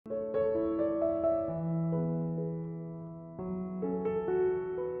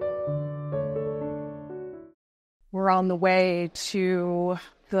we're on the way to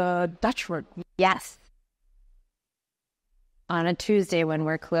the Dutch room. Yes. On a Tuesday when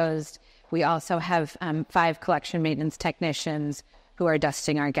we're closed, we also have 5 collection maintenance technicians who are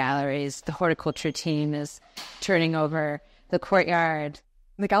dusting our galleries. The horticulture team is turning over the courtyard.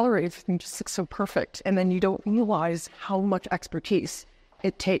 The gallery, everything just looks so perfect. And then you don't realize how much expertise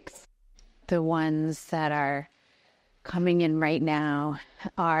it takes. The ones that are coming in right now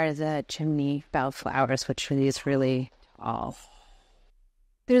are the chimney bellflowers, which are these really tall.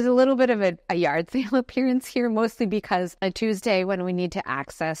 There's a little bit of a yard sale appearance here, mostly because a Tuesday when we need to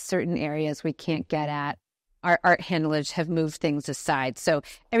access certain areas we can't get at, our art handlers have moved things aside. So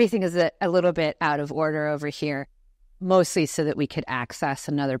everything is a little bit out of order over here, mostly so that we could access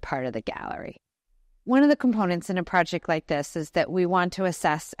another part of the gallery. One of the components in a project like this is that we want to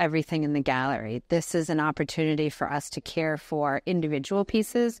assess everything in the gallery. This is an opportunity for us to care for individual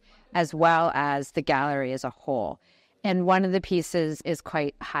pieces as well as the gallery as a whole. And one of the pieces is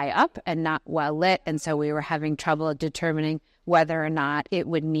quite high up and not well lit, and so we were having trouble determining whether or not it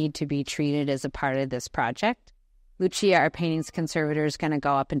would need to be treated as a part of this project. Lucia, our paintings conservator, is going to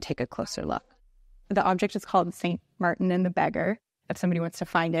go up and take a closer look. The object is called St. Martin and the Beggar. If somebody wants to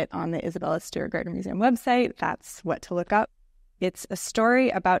find it on the Isabella Stewart Gardner Museum website, that's what to look up. It's a story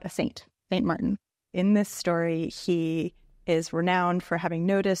about a saint, St. Martin. In this story, he is renowned for having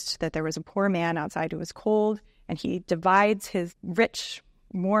noticed that there was a poor man outside who was cold, and he divides his rich,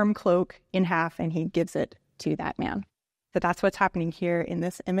 warm cloak in half, and he gives it to that man. So that's what's happening here in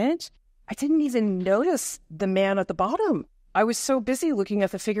this image. I didn't even notice the man at the bottom. I was so busy looking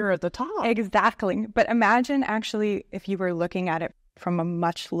at the figure at the top. Exactly. But imagine actually if you were looking at it from a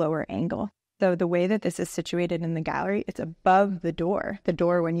much lower angle. So the way that this is situated in the gallery, it's above the door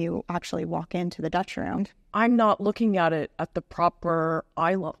when you actually walk into the Dutch room. I'm not looking at it at the proper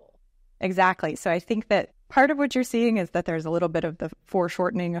eye level. Exactly. So I think that part of what you're seeing is that there's a little bit of the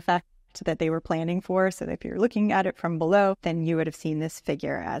foreshortening effect that they were planning for. So that if you're looking at it from below, then you would have seen this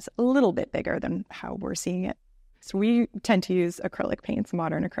figure as a little bit bigger than how we're seeing it. So we tend to use acrylic paints,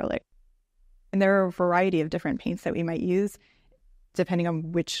 modern acrylic. And there are a variety of different paints that we might use depending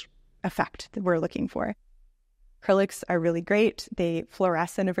on which effect that we're looking for. Acrylics are really great. They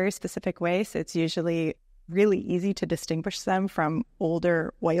fluoresce in a very specific way, so it's usually really easy to distinguish them from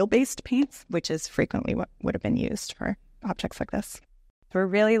older oil-based paints, which is frequently what would have been used for objects like this. We're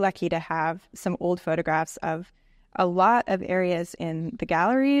really lucky to have some old photographs of a lot of areas in the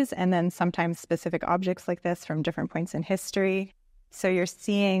galleries, and then sometimes specific objects like this from different points in history. So you're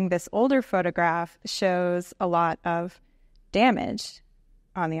seeing this older photograph shows a lot of damage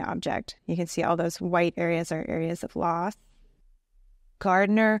on the object. You can see all those white areas are areas of loss.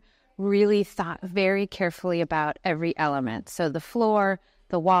 Gardner really thought very carefully about every element. So the floor,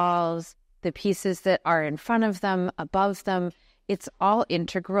 the walls, the pieces that are in front of them, above them, it's all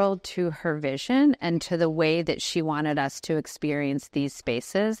integral to her vision and to the way that she wanted us to experience these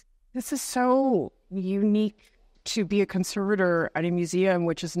spaces. This is so unique to be a conservator at a museum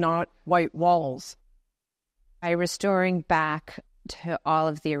which is not white walls. By restoring back to all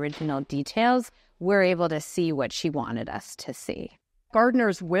of the original details, we're able to see what she wanted us to see.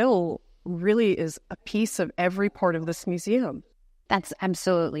 Gardner's will really is a piece of every part of this museum. That's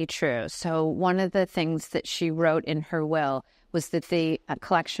absolutely true. So one of the things that she wrote in her will was that the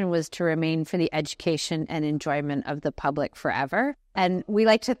collection was to remain for the education and enjoyment of the public forever. And we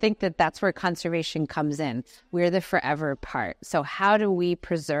like to think that that's where conservation comes in. We're the forever part. So how do we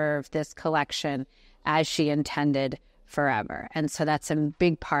preserve this collection as she intended forever? And so that's a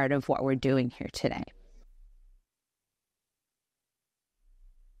big part of what we're doing here today.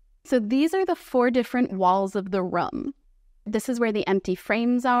 So these are the 4 different walls of the room. This is where the empty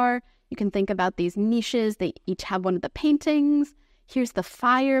frames are. You can think about these niches. They each have one of the paintings. Here's the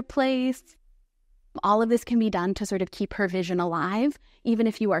fireplace. All of this can be done to sort of keep her vision alive, even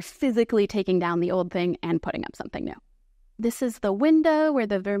if you are physically taking down the old thing and putting up something new. This is the window where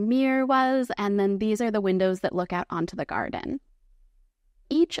the Vermeer was, and then these are the windows that look out onto the garden.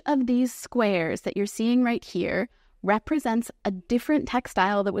 Each of these squares that you're seeing right here represents a different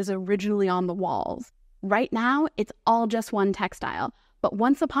textile that was originally on the walls. Right now, it's all just one textile, but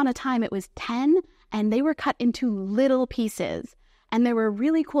once upon a time it was 10, and they were cut into little pieces. And there were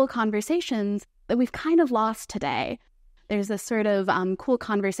really cool conversations that we've kind of lost today. There's this sort of cool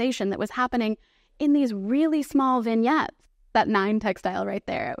conversation that was happening in these really small vignettes. That 9 textile right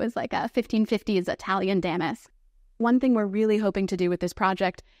there, it was like a 1550s Italian damask. One thing we're really hoping to do with this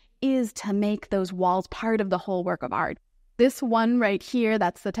project is to make those walls part of the whole work of art. This one right here,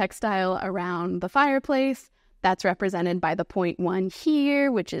 that's the textile around the fireplace. That's represented by the point 1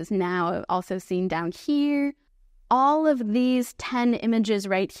 here, which is now also seen down here. all of these 10 images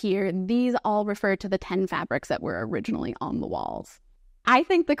right here, these all refer to the 10 fabrics that were originally on the walls. I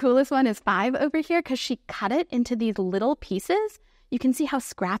think the coolest one is 5 over here because she cut it into these little pieces. You can see how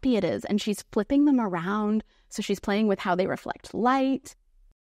scrappy it is, and she's flipping them around, so she's playing with how they reflect light.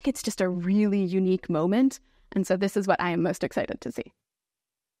 It's just a really unique moment, and so this is what I am most excited to see.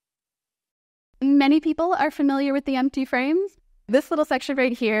 Many people are familiar with the empty frames. This little section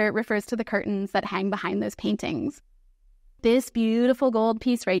right here refers to the curtains that hang behind those paintings. This beautiful gold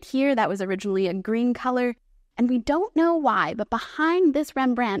piece right here, that was originally a green color, and we don't know why, but behind this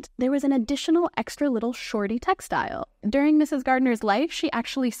Rembrandt, there was an additional extra little shorty textile. During Mrs. Gardner's life, she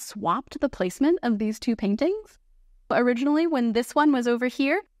actually swapped the placement of these two paintings. Originally, when this one was over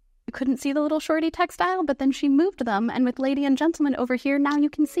here, you couldn't see the little shorty textile, but then she moved them, and with Lady and Gentleman over here, now you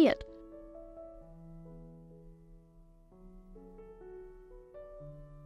can see it.